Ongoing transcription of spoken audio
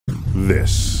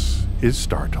This is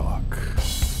StarTalk.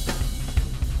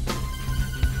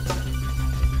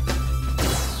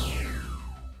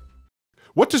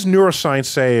 What does neuroscience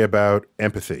say about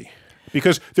empathy?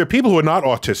 Because there are people who are not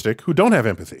autistic who don't have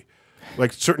empathy.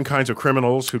 Like certain kinds of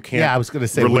criminals who can't relate. Yeah, I was going to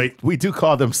say, we do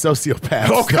call them sociopaths.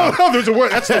 Oh, no, there's a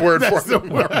word. That's the word for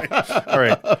them. All right. All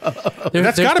right.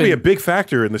 That's got to be a big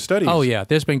factor in the studies. Oh, yeah.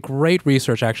 There's been great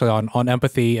research, actually, on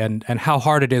empathy and how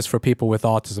hard it is for people with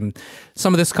autism.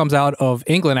 Some of this comes out of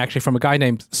England, actually, from a guy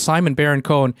named Simon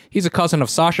Baron-Cohen. He's a cousin of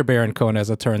Sacha Baron-Cohen, as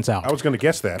it turns out. I was going to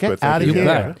guess that. Get out of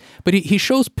here. But he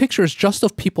shows pictures just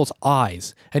of people's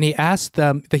eyes, and he asked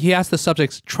the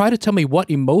subjects, try to tell me what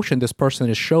emotion this person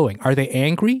is showing. Are they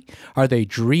angry? Are they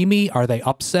dreamy? Are they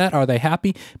upset? Are they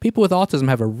happy? People with autism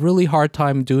have a really hard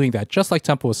time doing that, just like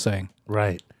Temple was saying.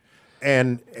 Right.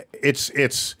 And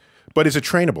but is it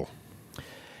trainable?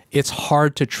 It's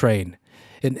hard to train.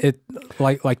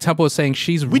 Like Temple was saying,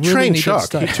 we trained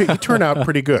Chuck. He turned out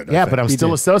pretty good. Yeah, but I'm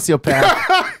still a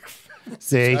sociopath.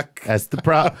 See, that's the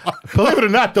problem. Believe it or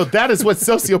not, though, that is what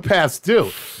sociopaths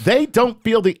do. They don't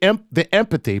feel the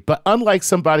empathy, but unlike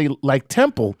somebody like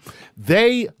Temple,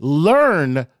 they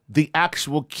learn the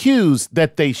actual cues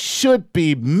that they should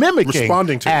be mimicking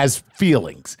responding to as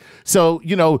feelings. So,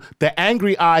 you know, the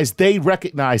angry eyes, they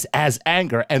recognize as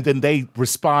anger, and then they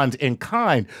respond in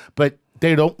kind, but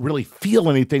they don't really feel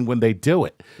anything when they do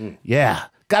it. Yeah.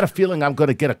 Got a feeling I'm going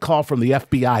to get a call from the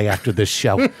FBI after this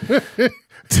show.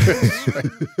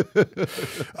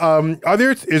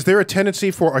 Is there a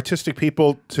tendency for autistic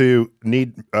people to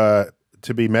need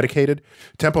to be medicated?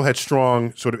 Temple had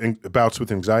strong sort of bouts with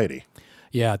anxiety.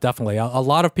 Yeah, definitely. A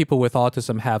lot of people with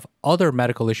autism have other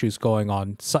medical issues going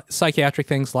on, psychiatric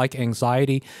things like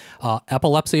anxiety,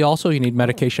 epilepsy also. You need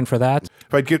medication for that.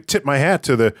 If I tip my hat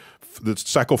to the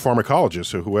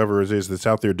psychopharmacologist or whoever it is that's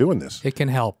out there doing this. It can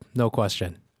help, no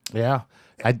question. Yeah.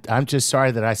 I'm just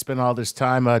sorry that I spent all this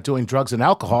time doing drugs and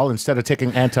alcohol instead of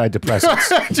taking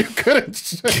antidepressants. You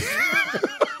couldn't.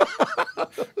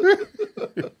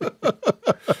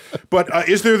 But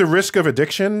is there the risk of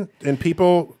addiction in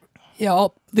people? Yeah,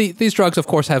 these drugs, of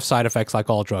course, have side effects like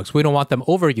all drugs. We don't want them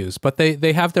overused, but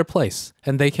they have their place,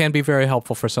 and they can be very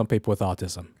helpful for some people with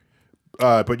autism.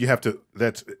 But you have to,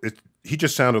 he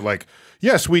just sounded like,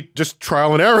 yes, we just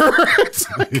trial and error.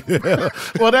 Yeah.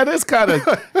 Well, that is kind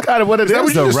of what it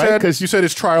is, though, right? Because you said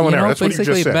it's trial and error. That's what you just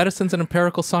said. Basically, medicine's an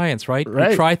empirical science, right?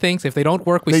 Right. We try things. If they don't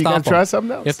work, we stop them. Try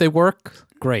something else. If they work,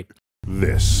 great.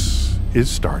 This is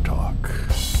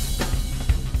StarTalk.